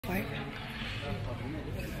right?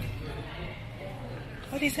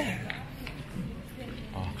 What is that?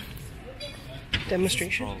 Oh.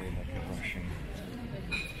 Demonstration? Probably like a Russian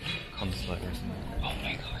consulate or something. Oh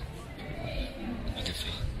my god. I can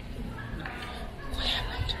feel it. What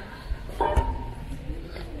happened? I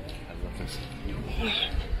love this.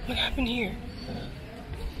 What happened here?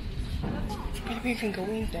 Maybe you can go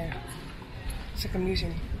in there. It's like a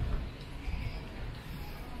museum.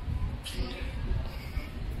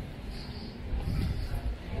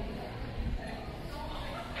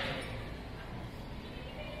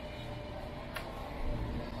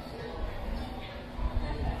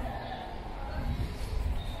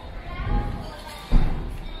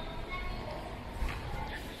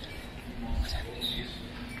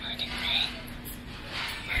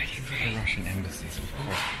 The Russian embassies, of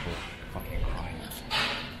course, people fucking crying.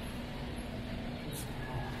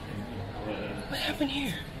 What happened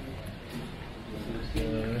here?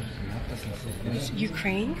 Map doesn't say It's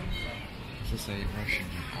Ukraine? This is a Russian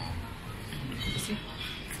embassy.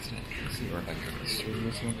 Or like a history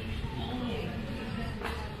or something.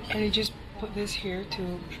 And they just put this here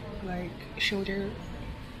to like show their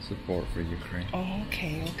Support for Ukraine. oh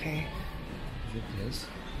okay, okay. Is it this?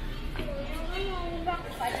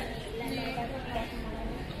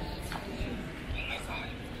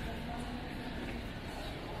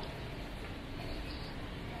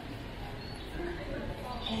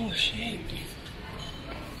 Oh shit.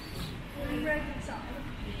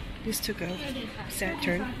 This took a sad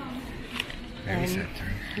turn. Very sad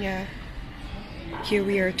turn. Yeah. Here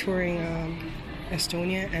we are touring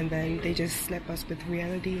Estonia, and then they just slap us with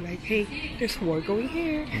reality like, hey, there's war going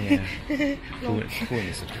here. Yeah. Putin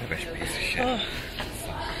is a rubbish piece of shit. Oh.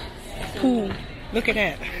 Pooh. Look at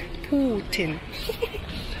that. Putin.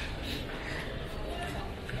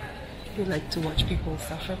 If you like to watch people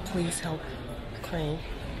suffer, please help Ukraine.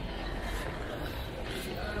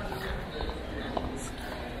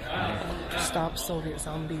 Stop Soviet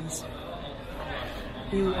zombies.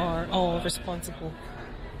 You are all responsible.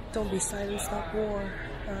 Don't be silent, stop war.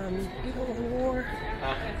 You don't want war.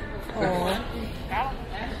 Aww.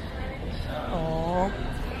 Aww.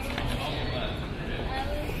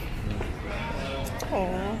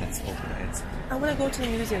 Aww. That's open heads. I want to go to the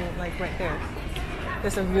museum, like right there.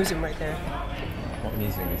 There's a museum right there. What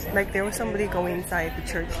museum is that? Like there was somebody going inside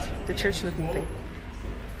the church looking thing.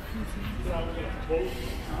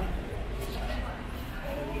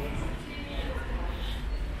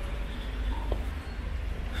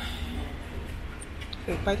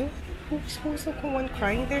 Wait, by the way, who's the one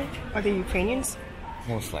crying there? Are they Ukrainians?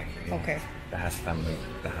 Most likely. Yeah. Okay. That has family.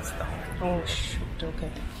 That has daughter. Oh shoot, okay.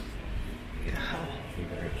 Yeah. Be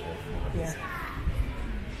very careful. Yeah.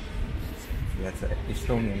 That's an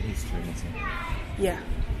Estonian history museum. Yeah.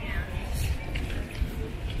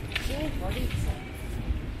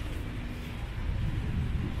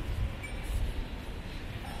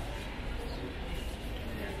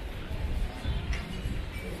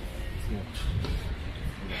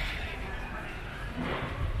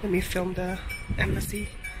 Let me film the embassy.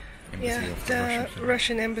 Yeah, the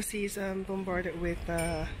Russian embassy is bombarded with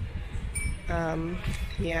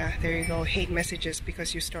yeah, there you go, hate messages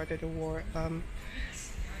because you started a war.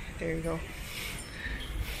 There you go.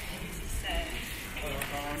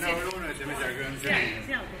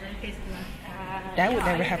 That would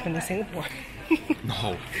never happen in Singapore.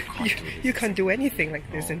 No, You can't do anything like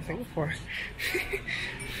this in Singapore.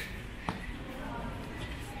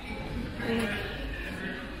 We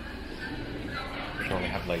can only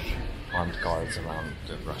have like armed guards around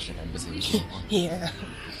the Russian embassy. Yeah.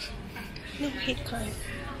 No hate crime.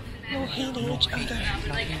 No hating each other.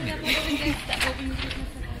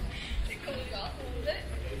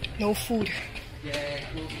 No food.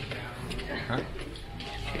 Huh?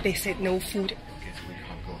 They said no food. Okay, so we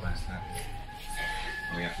can't go past that.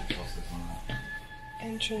 We have to toss this one out.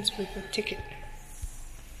 Entrance with a ticket.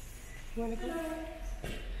 You wanna go?